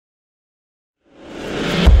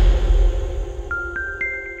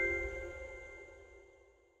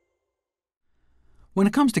When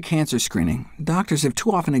it comes to cancer screening, doctors have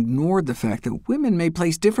too often ignored the fact that women may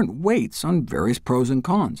place different weights on various pros and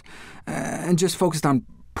cons, and just focused on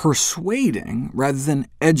persuading rather than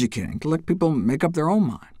educating to let people make up their own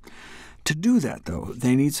mind. To do that, though,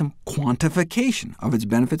 they need some quantification of its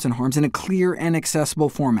benefits and harms in a clear and accessible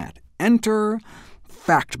format. Enter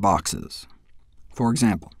fact boxes. For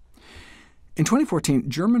example, in 2014,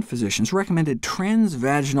 German physicians recommended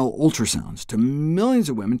transvaginal ultrasounds to millions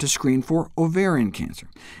of women to screen for ovarian cancer,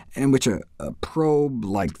 in which a probe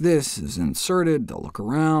like this is inserted. They'll look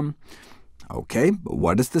around. OK, but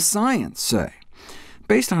what does the science say?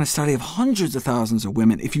 Based on a study of hundreds of thousands of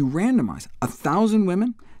women, if you randomize 1,000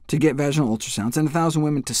 women to get vaginal ultrasounds and 1,000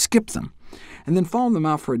 women to skip them, and then follow them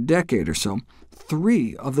out for a decade or so,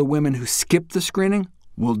 3 of the women who skip the screening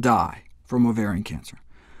will die from ovarian cancer.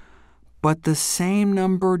 But the same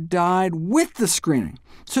number died with the screening,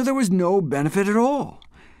 so there was no benefit at all.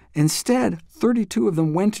 Instead, 32 of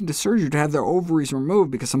them went into surgery to have their ovaries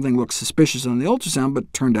removed because something looked suspicious on the ultrasound,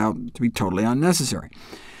 but turned out to be totally unnecessary.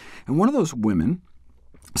 And one of those women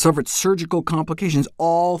suffered surgical complications,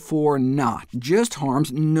 all for naught, just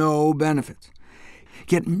harms, no benefits.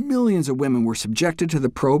 Yet millions of women were subjected to the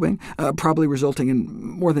probing, probably resulting in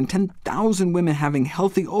more than 10,000 women having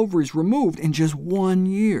healthy ovaries removed in just 1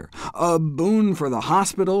 year. A boon for the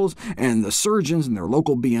hospitals and the surgeons and their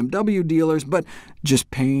local BMW dealers, but just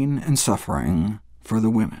pain and suffering for the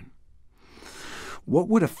women. What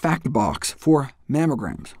would a fact box for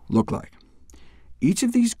mammograms look like? Each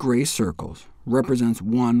of these gray circles represents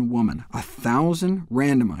one woman, 1,000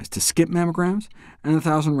 randomized to skip mammograms, and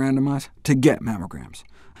 1,000 randomized to get mammograms.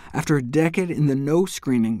 After a decade in the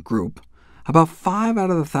no-screening group, about 5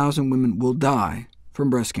 out of the 1,000 women will die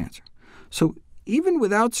from breast cancer. So even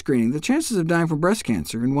without screening, the chances of dying from breast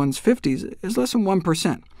cancer in one's 50s is less than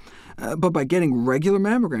 1%. But by getting regular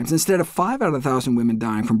mammograms, instead of 5 out of 1,000 women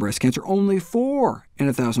dying from breast cancer, only 4 in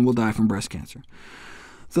 1,000 will die from breast cancer.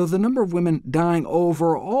 Though the number of women dying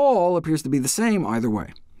overall appears to be the same either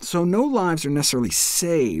way. So no lives are necessarily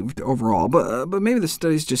saved overall, but maybe the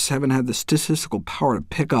studies just haven't had the statistical power to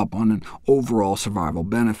pick up on an overall survival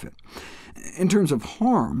benefit. In terms of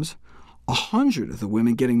harms, 100 of the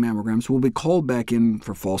women getting mammograms will be called back in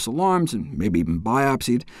for false alarms and maybe even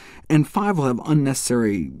biopsied, and 5 will have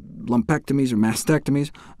unnecessary lumpectomies or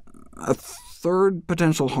mastectomies. A third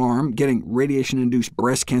potential harm, getting radiation-induced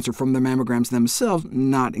breast cancer from the mammograms themselves,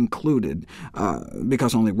 not included,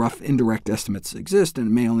 because only rough indirect estimates exist, and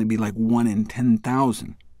it may only be like 1 in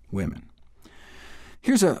 10,000 women.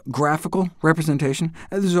 Here's a graphical representation.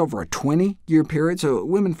 This is over a 20-year period, so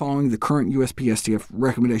women following the current USPSTF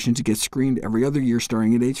recommendation to get screened every other year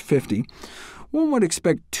starting at age 50. One would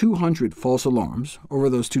expect 200 false alarms over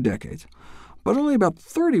those 2 decades. But only about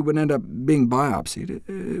 30 would end up being biopsied.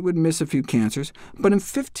 It would miss a few cancers, but in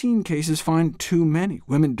 15 cases find too many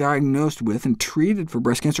women diagnosed with and treated for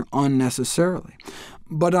breast cancer unnecessarily.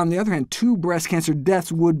 But on the other hand, 2 breast cancer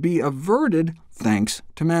deaths would be averted thanks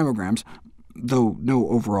to mammograms, though no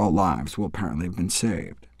overall lives will apparently have been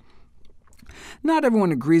saved. Not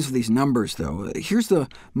everyone agrees with these numbers, though. Here's the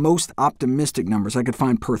most optimistic numbers I could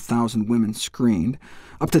find per 1,000 women screened.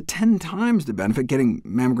 Up to 10 times the benefit getting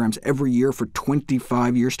mammograms every year for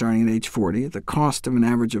 25 years starting at age 40, at the cost of an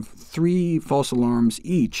average of 3 false alarms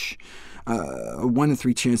each, a 1 in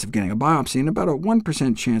 3 chance of getting a biopsy, and about a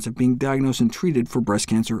 1% chance of being diagnosed and treated for breast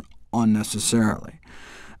cancer unnecessarily.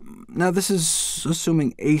 Now, this is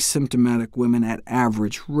assuming asymptomatic women at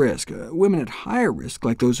average risk. Women at higher risk,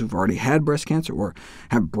 like those who've already had breast cancer or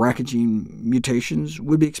have BRCA gene mutations,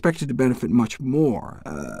 would be expected to benefit much more.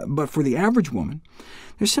 But for the average woman,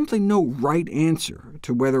 there's simply no right answer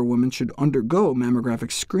to whether a woman should undergo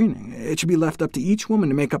mammographic screening. It should be left up to each woman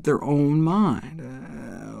to make up their own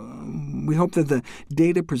mind. We hope that the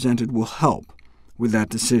data presented will help with that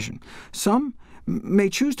decision. Some may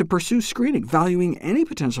choose to pursue screening, valuing any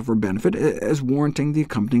potential for benefit as warranting the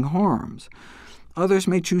accompanying harms. Others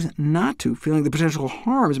may choose not to, feeling the potential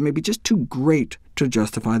harms may be just too great to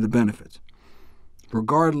justify the benefits.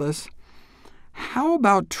 Regardless, how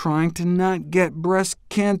about trying to not get breast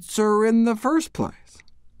cancer in the first place?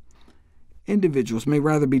 Individuals may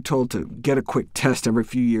rather be told to get a quick test every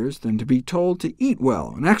few years than to be told to eat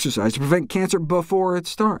well and exercise to prevent cancer before it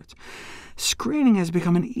starts. Screening has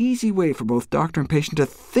become an easy way for both doctor and patient to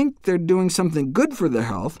think they're doing something good for their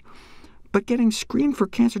health, but getting screened for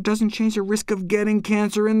cancer doesn't change the risk of getting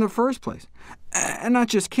cancer in the first place. And not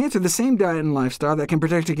just cancer, the same diet and lifestyle that can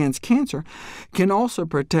protect against cancer can also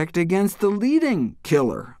protect against the leading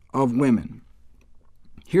killer of women.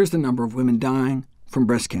 Here's the number of women dying from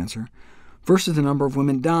breast cancer versus the number of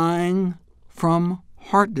women dying from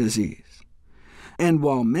heart disease. And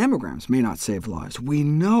while mammograms may not save lives, we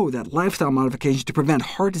know that lifestyle modifications to prevent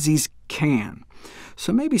heart disease can.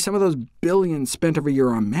 So maybe some of those billions spent every year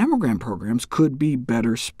on mammogram programs could be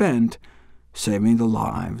better spent saving the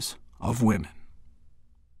lives of women.